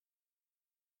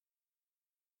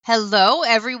Hello,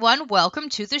 everyone. Welcome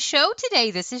to the show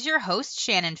today. This is your host,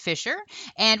 Shannon Fisher,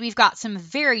 and we've got some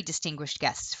very distinguished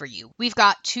guests for you. We've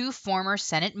got two former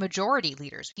Senate Majority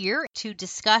Leaders here to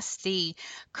discuss the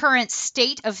current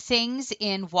state of things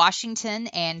in Washington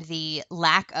and the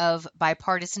lack of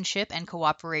bipartisanship and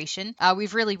cooperation.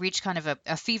 We've really reached kind of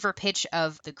a fever pitch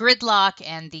of the gridlock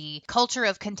and the culture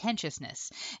of contentiousness.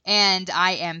 And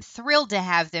I am thrilled to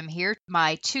have them here.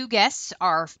 My two guests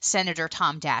are Senator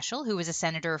Tom Daschle, who is a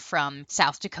senator from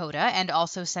South Dakota, and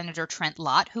also Senator Trent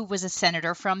Lott, who was a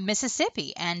senator from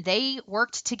Mississippi. And they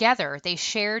worked together. They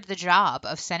shared the job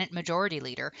of Senate Majority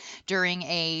Leader during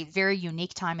a very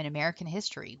unique time in American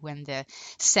history when the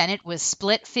Senate was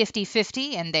split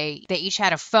 50-50, and they each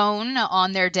had a phone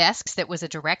on their desks that was a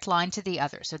direct line to the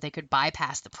other, so they could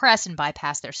bypass the press and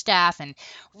bypass their staff and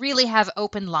really have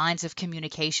open lines of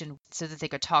communication so that they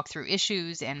could talk through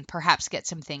issues and perhaps get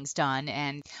some things done.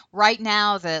 And right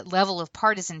now, the level of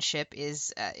partisanship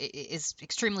is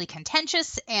extremely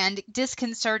contentious and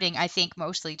disconcerting, I think,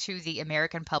 mostly to the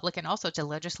American public and also to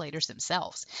legislators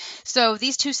themselves. So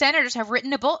these two senators have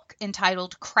written a book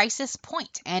entitled Crisis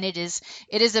Point, and it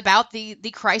is about the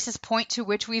crisis point to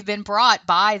which we've been brought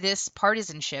by this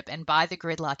partisanship and by the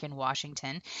gridlock in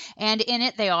Washington. And in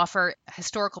it, they offer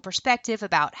historical perspective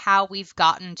about how we've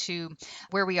gotten to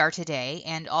where we are today,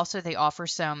 and also they offer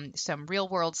some real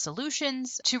world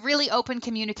solutions to really open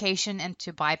communication and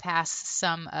to bypass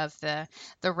some of the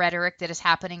rhetoric that is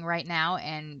happening right now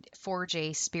and forge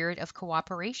a spirit of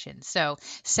cooperation. So,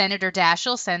 Senator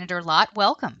Daschle, Senator Lott,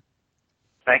 welcome.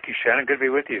 Thank you, Shannon. Good to be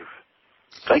with you.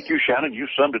 Thank you, Shannon. You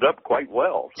summed it up quite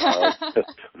well.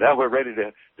 Now we're ready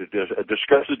to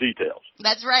discuss the details.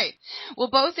 That's right. Well,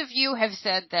 both of you have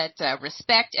said that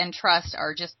respect and trust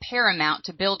are just paramount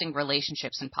to building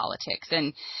relationships in politics.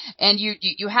 And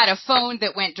you had a phone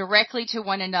that went directly to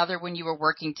one another when you were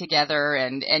working together.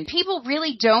 And people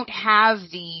really don't have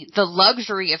the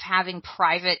luxury of having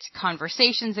private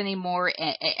conversations anymore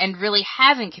and really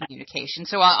having communication.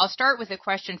 So I'll start with a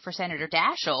question for Senator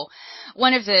Daschle.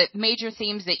 One of the major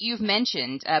themes that you've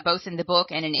mentioned, both in the book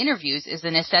and in interviews, is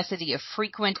the necessity of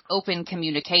frequent open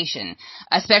communication,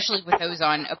 especially with those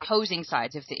on opposing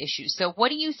sides of the issue. So what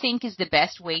do you think is the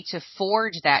best way to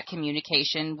forge that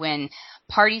communication when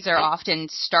parties are often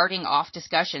starting off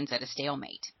discussions at a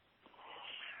stalemate?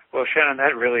 Well, Shannon,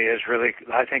 that really is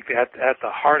I think, at the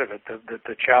heart of it,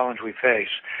 the challenge we face.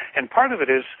 And part of it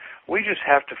is we just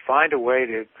have to find a way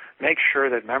to make sure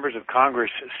that members of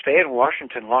Congress stay in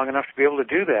Washington long enough to be able to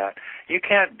do that. You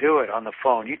can't do it on the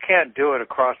phone. You can't do it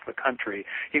across the country.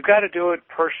 You've got to do it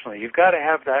personally. You've got to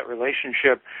have that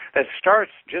relationship that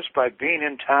starts just by being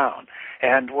in town.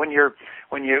 And when you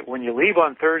leave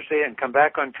on Thursday and come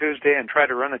back on Tuesday and try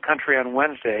to run the country on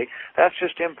Wednesday, that's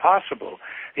just impossible.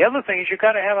 The other thing is you've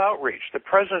got to have outreach. The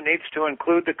president needs to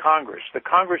include the Congress. The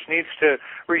Congress needs to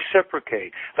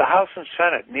reciprocate. The House and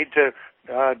Senate need to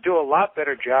do a lot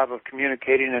better job of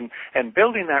communicating and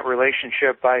building that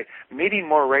relationship by meeting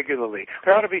more regularly.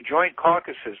 There ought to be joint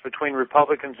caucuses between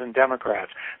Republicans and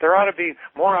Democrats. There ought to be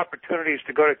more opportunities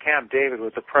to go to Camp David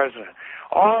with the president.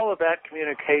 All of that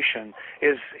communication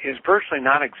is virtually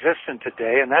non-existent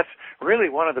today, and that's really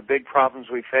one of the big problems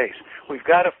we face. We've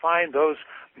got to find those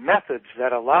methods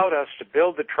that allowed us to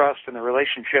build the trust and the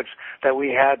relationships that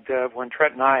we had when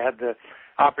Trent and I had the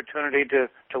opportunity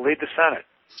to lead the Senate.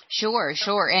 Sure.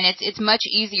 And it's much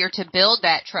easier to build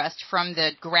that trust from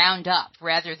the ground up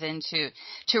rather than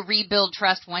to rebuild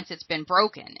trust once it's been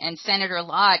broken. And Senator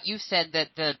Lott, you've said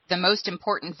that the most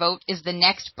important vote is the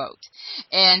next vote,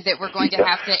 and that we're going to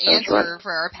have to answer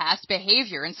for our past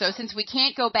behavior. And so since we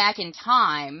can't go back in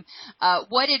time,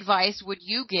 what advice would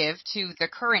you give to the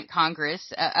current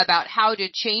Congress about how to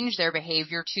change their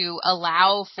behavior to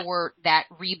allow for that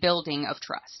rebuilding of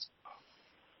trust?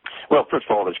 Well, first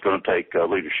of all, it's going to take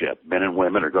leadership. Men and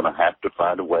women are going to have to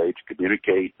find a way to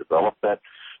communicate, develop that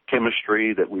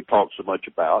chemistry that we talk so much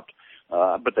about.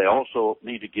 But they also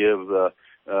need to give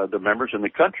the members in the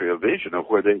country a vision of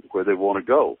where they want to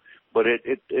go. But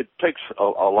it takes a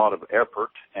lot of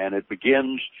effort, and it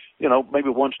begins, maybe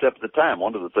one step at a time.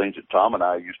 One of the things that Tom and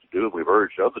I used to do, and we've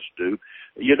urged others to do,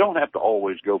 you don't have to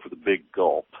always go for the big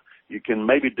gulp. You can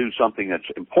maybe do something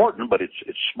that's important, but it's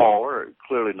smaller,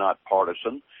 clearly not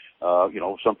partisan.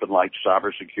 Something like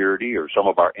cybersecurity or some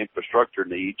of our infrastructure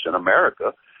needs in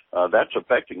America, that's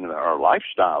affecting our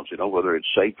lifestyles, whether it's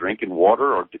safe drinking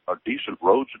water or decent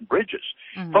roads and bridges.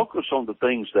 Mm-hmm. Focus on the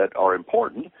things that are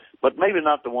important, but maybe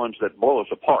not the ones that blow us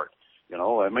apart.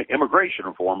 Immigration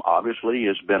reform obviously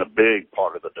has been a big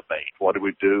part of the debate. What do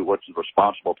we do? What's the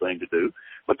responsible thing to do?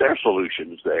 But there are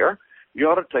solutions there. you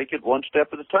ought to take it one step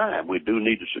at a time. We do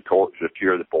need to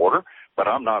secure the border, but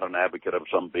I'm not an advocate of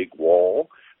some big wall.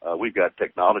 We've got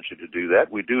technology to do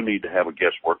that. We do need to have a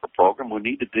guest worker program. We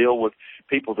need to deal with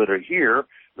people that are here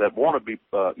that want to be,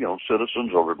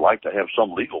 citizens or would like to have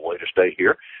some legal way to stay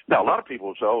here. Now, a lot of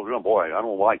people say, oh, boy, I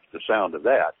don't like the sound of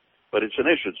that. But it's an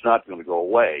issue that's not going to go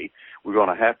away. We're going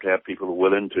to have people who are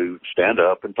willing to stand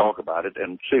up and talk about it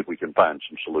and see if we can find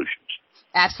some solutions.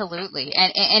 Absolutely.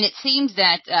 And it seems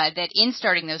that in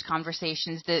starting those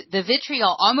conversations, the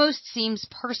vitriol almost seems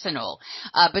personal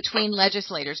between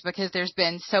legislators, because there's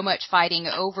been so much fighting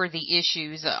over the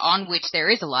issues on which there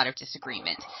is a lot of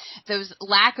disagreement. Those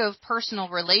lack of personal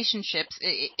relationships,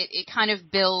 it kind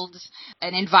of builds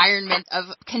an environment of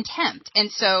contempt.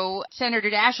 And so, Senator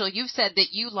Daschle, you've said that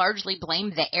you largely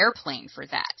blame the airplane for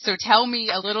that. So tell me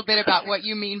a little bit about what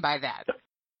you mean by that.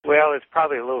 Well, it's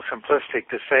probably a little simplistic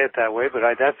to say it that way, but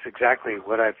that's exactly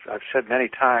what I've said many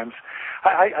times.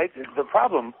 The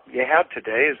problem you have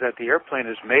today is that the airplane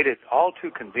has made it all too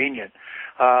convenient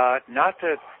not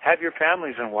to have your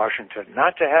families in Washington,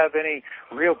 not to have any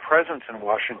real presence in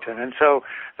Washington. And so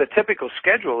the typical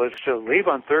schedule is to leave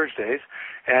on Thursdays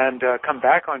and come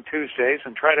back on Tuesdays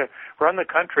and try to run the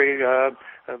country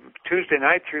Tuesday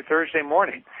night through Thursday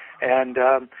morning. And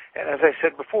as I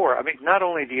said before, I mean, not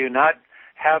only do you not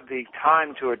have the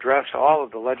time to address all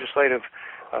of the legislative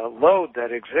load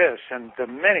that exists and the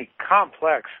many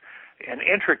complex and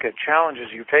intricate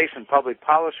challenges you face in public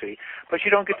policy, but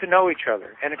you don't get to know each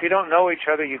other. And if you don't know each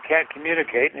other, you can't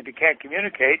communicate. And if you can't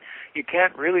communicate, you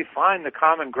can't really find the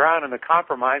common ground and the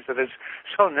compromise that is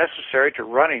so necessary to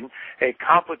running a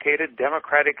complicated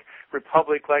democratic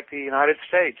republic like the United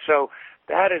States. So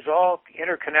that is all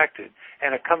interconnected,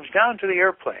 and it comes down to the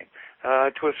airplane.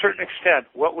 To a certain extent,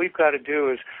 what we've got to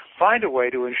do is find a way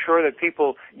to ensure that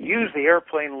people use the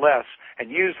airplane less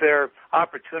and use their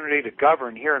opportunity to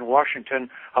govern here in Washington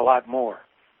a lot more.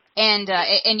 And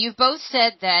you've both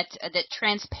said that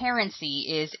transparency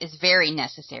is very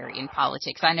necessary in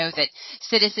politics. I know that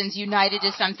Citizens United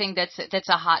is something that's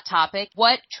a hot topic.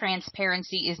 What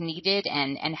transparency is needed,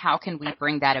 and how can we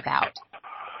bring that about?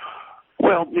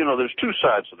 Well, there's two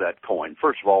sides to that coin.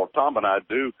 First of all, Tom and I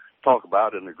do talk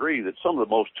about and agree that some of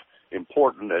the most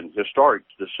important and historic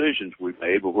decisions we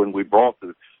made were when we brought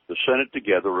the Senate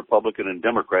together, Republican and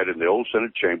Democrat, in the old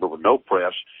Senate chamber with no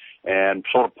press, and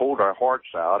sort of pulled our hearts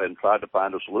out and tried to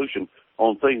find a solution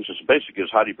on things as basic as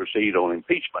how do you proceed on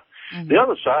impeachment. Mm-hmm. The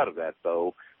other side of that,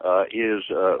 though, is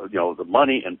the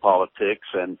money in politics,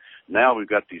 and now we've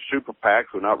got these super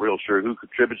PACs. We're not real sure who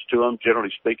contributes to them.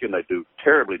 Generally speaking, they do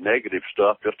terribly negative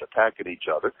stuff, just attacking each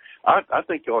other. I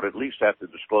think you ought to at least have to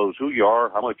disclose who you are,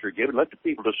 how much you're giving. Let the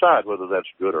people decide whether that's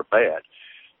good or bad.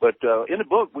 But in the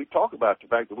book, we talk about the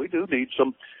fact that we do need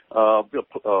some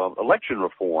election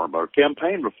reform or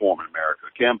campaign reform in America.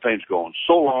 Campaigns go on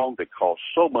so long, they cost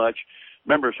so much.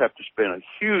 Members have to spend a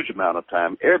huge amount of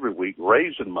time every week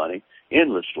raising money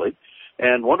endlessly.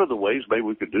 And one of the ways maybe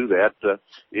we could do that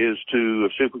is to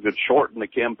see if we could shorten the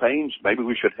campaigns. Maybe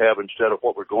we should have, instead of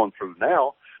what we're going through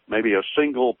now, maybe a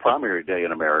single primary day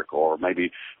in America, or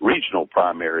maybe regional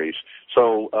primaries.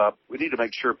 So we need to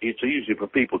make sure it's easy for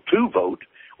people to vote.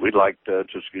 We'd like to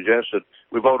suggest that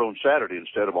we vote on Saturday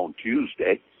instead of on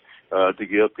Tuesday, to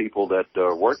give people that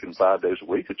are working 5 days a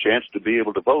week a chance to be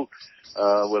able to vote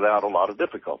without a lot of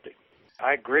difficulty.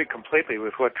 I agree completely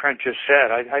with what Trent just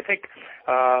said. I think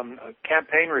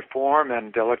campaign reform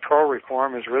and electoral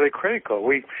reform is really critical.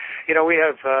 We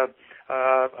have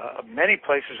many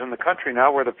places in the country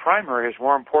now where the primary is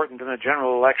more important than the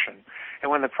general election.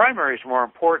 And when the primary is more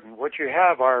important, what you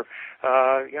have are,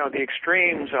 the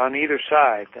extremes on either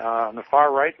side, on the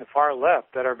far right and the far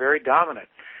left, that are very dominant.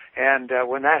 And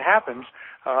when that happens,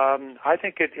 I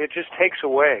think it just takes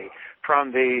away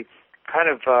from the kind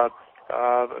of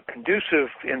conducive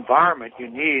environment you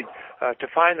need to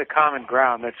find the common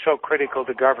ground that's so critical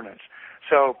to governance.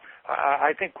 So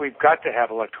I think we've got to have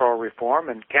electoral reform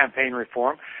and campaign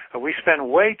reform. We spend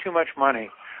way too much money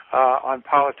on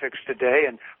politics today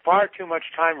and far too much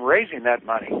time raising that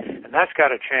money. And that's got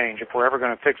to change if we're ever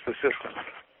going to fix the system.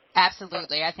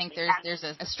 Absolutely. I think there's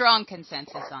a strong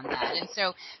consensus on that. And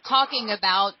so talking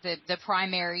about the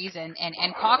primaries and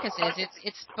caucuses,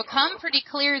 it's become pretty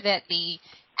clear that the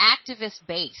activist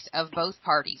base of both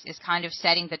parties is kind of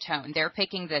setting the tone. They're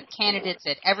picking the candidates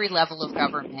at every level of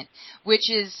government,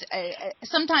 which is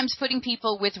sometimes putting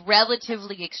people with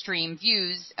relatively extreme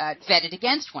views vetted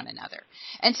against one another.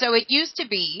 And so it used to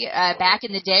be back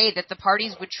in the day that the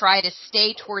parties would try to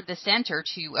stay toward the center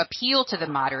to appeal to the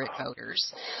moderate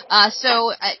voters.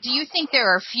 So do you think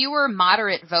there are fewer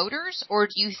moderate voters, or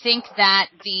do you think that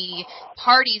the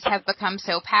parties have become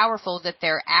so powerful that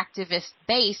their activist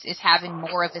base is having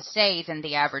more of a say than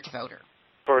the average voter?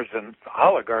 There's an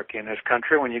oligarchy in this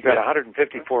country when you've got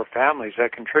 154 families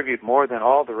that contribute more than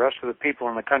all the rest of the people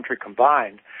in the country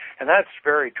combined, and that's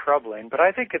very troubling. But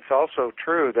I think it's also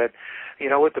true that,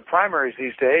 with the primaries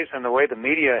these days and the way the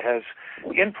media has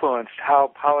influenced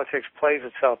how politics plays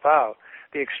itself out,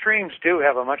 the extremes do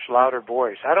have a much louder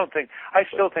voice. I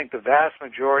still think the vast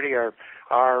majority are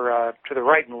to the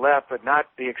right and left, but not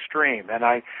the extreme. And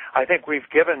I think we've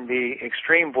given the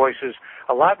extreme voices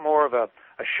a lot more of a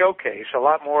showcase, a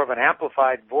lot more of an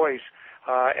amplified voice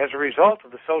as a result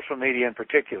of the social media in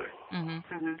particular.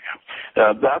 Mm-hmm.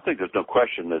 Mm-hmm. I think there's no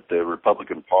question that the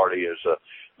Republican Party is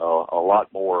a lot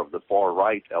more of the far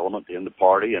right element in the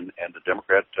party, and the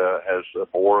Democrat has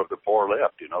more of the far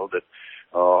left, that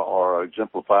are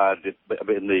exemplified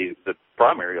in the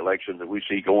primary election that we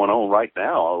see going on right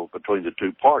now between the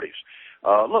two parties.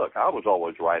 Look, I was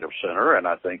always right of center, and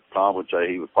I think Tom would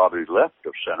say he was probably left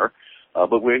of center.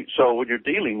 So when you're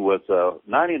dealing with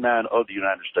 99 other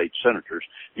United States senators,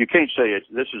 you can't say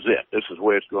this is it. This is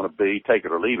where it's going to be. Take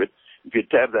it or leave it. If you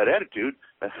have that attitude,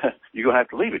 you're going to have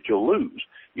to leave it. You'll lose.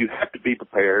 You have to be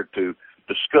prepared to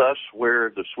discuss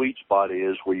where the sweet spot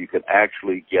is, where you can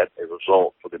actually get a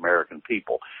result for the American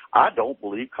people. I don't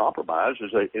believe compromise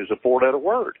is a four-letter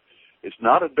word. It's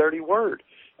not a dirty word.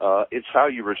 It's how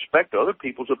you respect other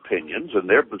people's opinions and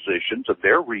their positions and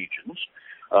their regions,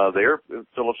 their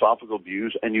philosophical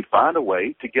views, and you find a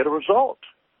way to get a result.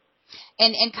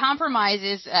 And compromise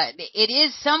is it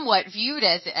is somewhat viewed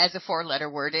as a four-letter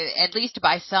word, at least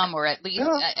by some, or at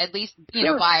least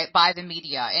by the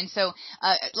media. And so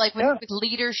with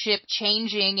leadership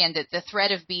changing and the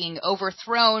threat of being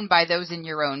overthrown by those in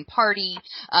your own party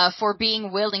for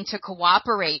being willing to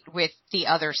cooperate with the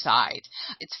other side,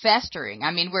 it's festering.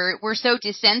 I mean, we're so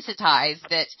desensitized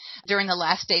that during the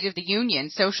last State of the Union,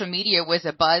 social media was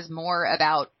a buzz more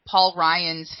about Paul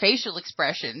Ryan's facial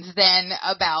expressions than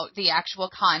about the actual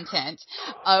content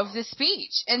of the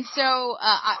speech. And so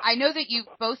I know that you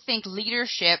both think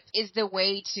leadership is the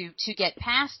way to get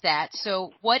past that.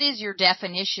 So what is your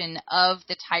definition of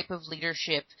the type of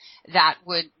leadership that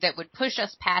would push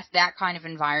us past that kind of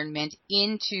environment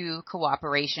into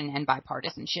cooperation and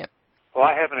bipartisanship? Well,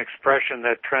 I have an expression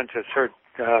that Trent has heard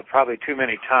probably too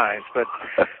many times, but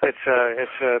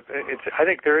I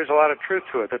think there is a lot of truth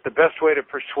to it, that the best way to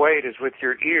persuade is with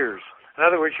your ears. In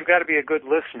other words, you've got to be a good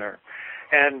listener.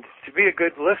 And to be a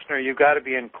good listener, you've got to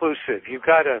be inclusive. You've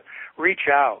got to reach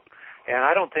out. And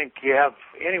I don't think you have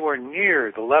anywhere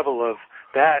near the level of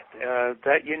that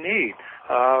you need.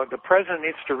 The president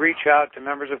needs to reach out to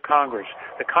members of Congress.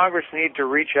 The Congress needs to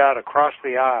reach out across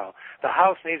the aisle. The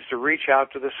House needs to reach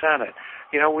out to the Senate.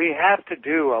 We have to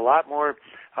do a lot more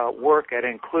work at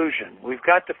inclusion. We've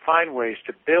got to find ways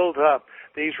to build up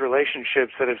these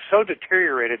relationships that have so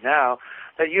deteriorated now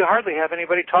that you hardly have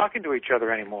anybody talking to each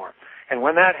other anymore. And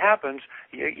when that happens,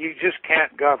 you just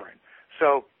can't govern.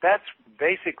 So that's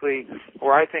basically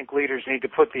where I think leaders need to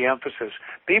put the emphasis.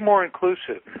 Be more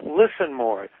inclusive. Listen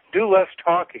more. Do less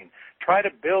talking. Try to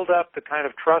build up the kind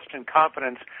of trust and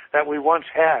confidence that we once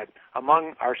had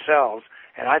among ourselves,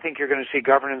 and I think you're going to see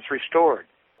governance restored.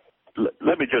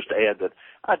 Let me just add that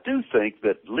I do think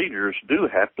that leaders do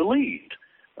have to lead.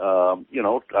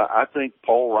 I think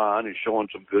Paul Ryan is showing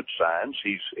some good signs.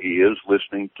 He is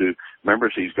listening to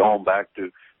members. He's gone back to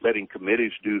letting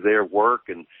committees do their work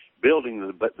and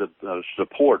building the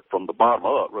support from the bottom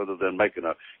up rather than making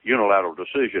a unilateral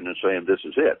decision and saying this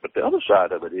is it. But the other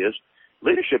side of it is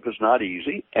leadership is not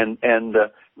easy, and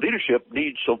leadership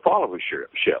needs some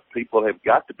followership. People have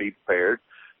got to be prepared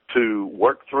to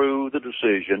work through the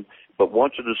decision, but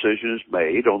once a decision is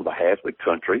made on behalf of the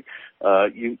country,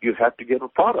 you have to get a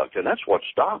product, and that's what's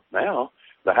stopped now.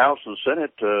 The House and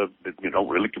Senate don't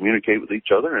really communicate with each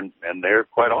other, and they're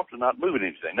quite often not moving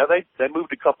anything. Now, they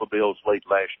moved a couple of bills late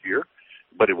last year,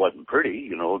 but it wasn't pretty.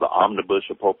 The omnibus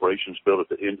appropriations bill at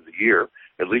the end of the year,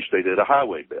 at least they did a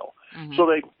highway bill. Mm-hmm. So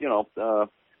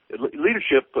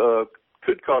leadership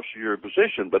could cost you your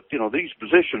position, but, these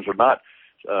positions are not,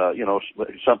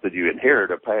 something you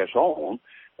inherit or pass on.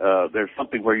 There's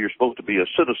something where you're supposed to be a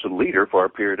citizen leader for a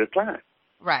period of time.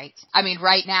 Right. I mean,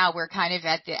 right now we're kind of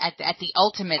at the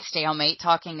ultimate stalemate,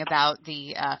 talking about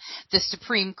the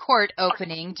Supreme Court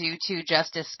opening due to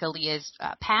Justice Scalia's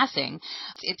passing.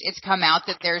 It's come out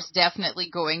that there's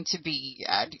definitely going to be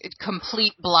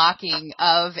complete blocking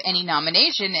of any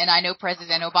nomination, and I know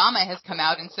President Obama has come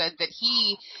out and said that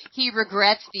he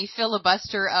regrets the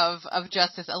filibuster of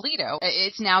Justice Alito.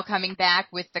 It's now coming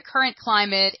back with the current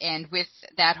climate and with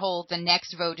that whole the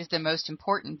next vote is the most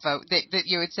important vote that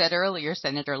you had said earlier,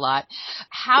 Senator Lott.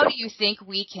 How do you think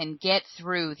we can get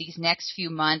through these next few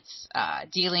months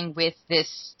dealing with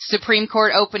this Supreme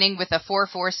Court opening with a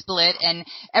 4-4 split, and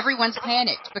everyone's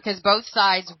panicked because both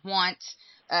sides want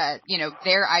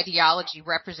their ideology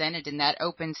represented in that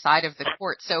open side of the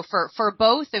court. So for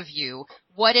both of you,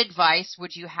 what advice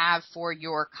would you have for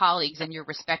your colleagues in your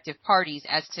respective parties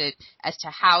as to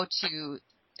how to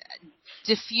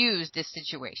diffuse this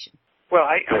situation? Well,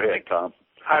 Go ahead, Tom.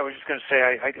 I was just going to say,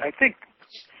 I think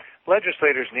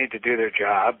legislators need to do their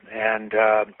job, and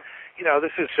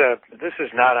this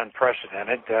is not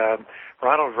unprecedented.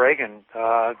 Ronald Reagan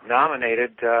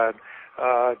nominated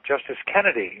Justice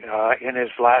Kennedy in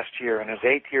his last year, in his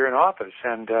 8th year in office,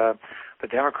 and the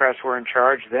Democrats were in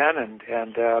charge then, and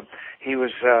he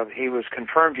was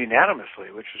confirmed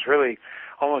unanimously, which is really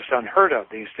almost unheard of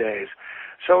these days.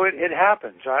 So it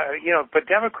happens, but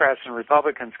Democrats and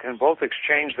Republicans can both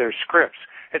exchange their scripts.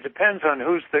 It depends on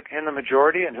who's in the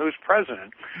majority and who's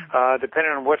president,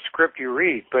 depending on what script you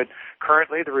read. But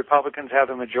currently, the Republicans have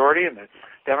the majority, and the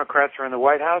Democrats are in the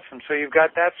White House, and so you've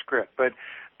got that script. But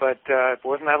it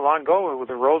wasn't that long ago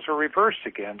the roles were reversed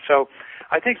again. So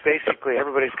I think basically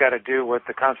everybody's got to do what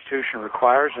the Constitution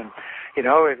requires, and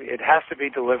it has to be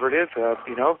deliberative.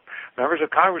 Members of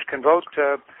Congress can vote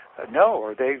no,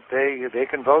 or they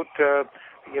can vote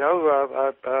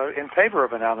in favor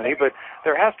of a nominee, but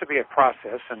there has to be a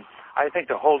process, and I think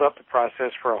to hold up the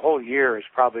process for a whole year is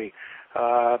probably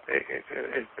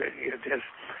is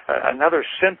another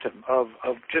symptom of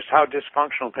just how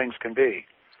dysfunctional things can be.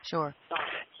 Sure.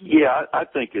 Yeah, I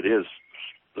think it is.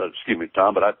 Excuse me,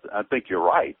 Tom, but I think you're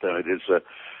right. It is a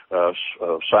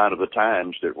sign of the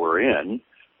times that we're in.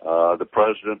 The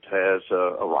president has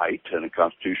a right and a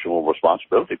constitutional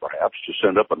responsibility, perhaps, to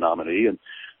send up a nominee, and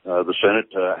the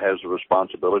Senate has a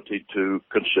responsibility to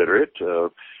consider it,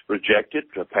 reject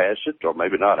it, pass it, or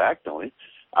maybe not act on it.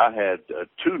 I had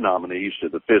 2 nominees to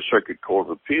the Fifth Circuit Court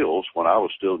of Appeals when I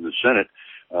was still in the Senate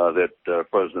that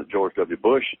President George W.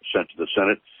 Bush sent to the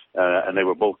Senate, and they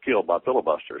were both killed by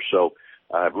filibusters. So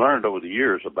I've learned over the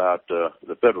years about the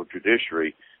federal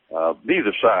judiciary.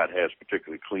 Neither side has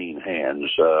particularly clean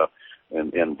hands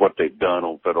in what they've done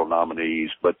on federal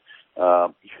nominees, but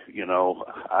how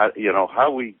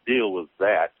we deal with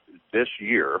that this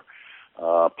year,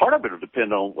 part of it will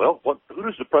depend on, who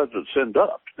does the president send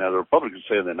up? Now, the Republicans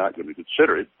saying they're not going to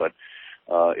consider it, but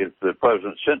if the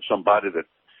president sent somebody that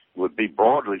would be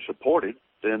broadly supported,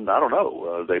 then I don't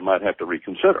know, they might have to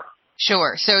reconsider.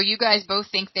 Sure. So you guys both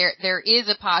think there is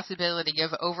a possibility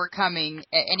of overcoming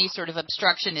any sort of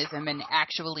obstructionism and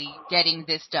actually getting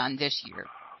this done this year.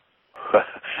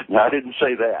 No, I didn't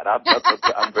say that. I'm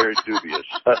very dubious.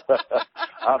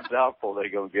 I'm doubtful they're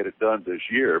going to get it done this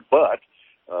year. But,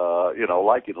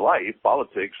 like in life,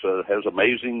 politics has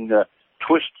amazing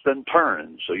twists and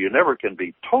turns. So you never can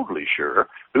be totally sure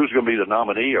who's going to be the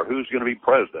nominee or who's going to be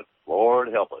president.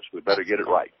 Lord help us. We better get it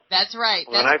right. That's right.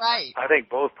 Right. I think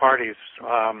both parties,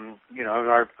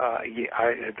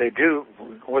 they do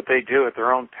what they do at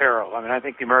their own peril. I mean, I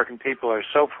think the American people are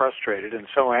so frustrated and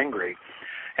so angry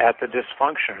at the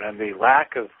dysfunction and the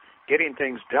lack of getting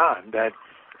things done that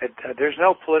there's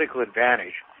no political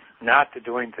advantage not to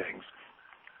doing things.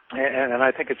 And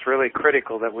I think it's really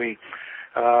critical that we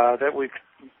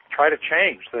try to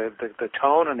change the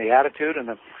tone and the attitude and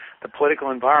the political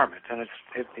environment. And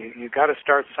you've got to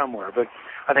start somewhere. But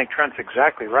I think Trent's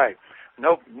exactly right.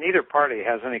 Neither party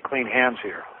has any clean hands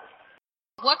here.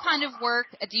 What kind of work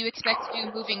do you expect to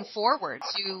do moving forward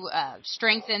to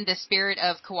strengthen the spirit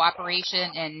of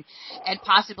cooperation and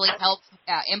possibly help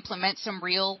implement some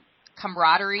real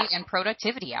camaraderie and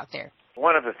productivity out there?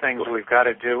 One of the things we've got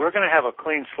to do, we're going to have a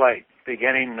clean slate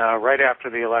beginning right after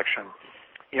the election.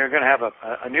 You're going to have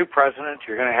a new president.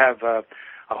 You're going to have a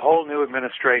whole new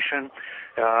administration.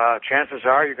 Chances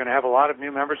are you're going to have a lot of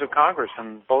new members of Congress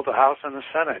in both the House and the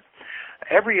Senate.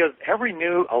 Every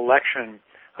new election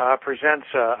presents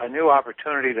a new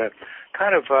opportunity to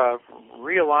kind of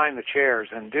realign the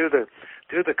chairs and do the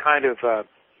kind of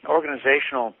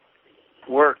organizational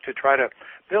work to try to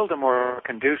build a more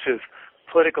conducive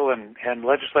political and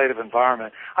legislative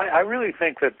environment. I really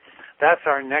think that's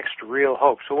our next real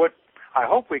hope. So what I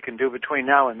hope we can do between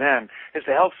now and then is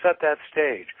to help set that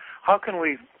stage. How can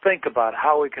we think about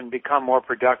how we can become more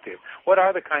productive? What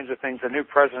are the kinds of things a new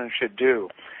president should do?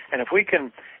 And if we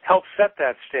can help set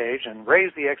that stage and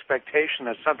raise the expectation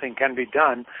that something can be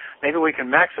done, maybe we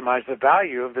can maximize the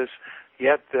value of this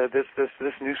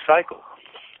new cycle.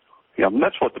 Yeah, and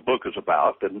that's what the book is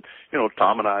about. And,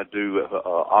 Tom and I do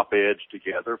op-eds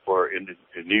together in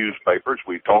newspapers.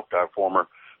 We talk to our former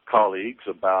colleagues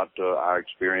about our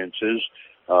experiences.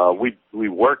 We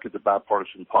work at the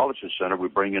Bipartisan Policy Center. We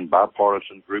bring in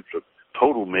bipartisan groups of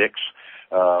total mix.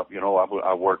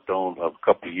 I worked on a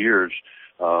couple of years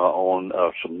on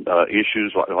some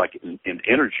issues like in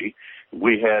energy.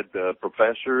 We had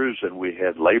professors, and we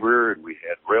had labor, and we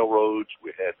had railroads,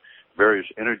 we had various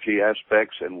energy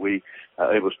aspects, and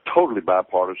it was totally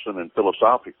bipartisan and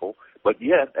philosophical. But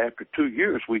yet, after 2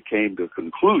 years, we came to a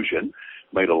conclusion,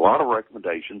 made a lot of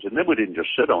recommendations, and then we didn't just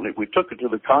sit on it. We took it to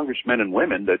the congressmen and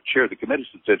women that chair the committees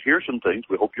and said, here's some things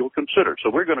we hope you'll consider. So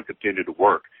we're going to continue to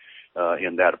work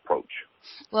in that approach.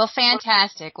 Well,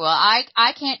 fantastic. Well,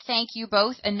 I can't thank you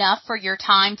both enough for your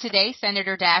time today,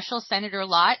 Senator Daschle, Senator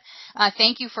Lott.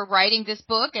 Thank you for writing this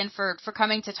book and for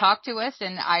coming to talk to us.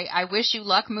 And I wish you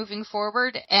luck moving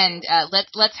forward. And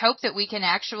let's hope that we can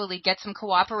actually get some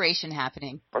cooperation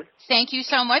happening. Right. Thank you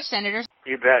so much, Senator.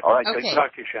 You bet. All right. Good to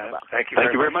talk to you, Shannon. Thank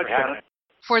you very much, Shannon.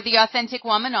 For The Authentic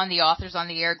Woman on the Authors on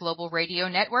the Air Global Radio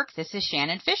Network, this is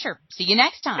Shannon Fisher. See you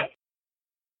next time.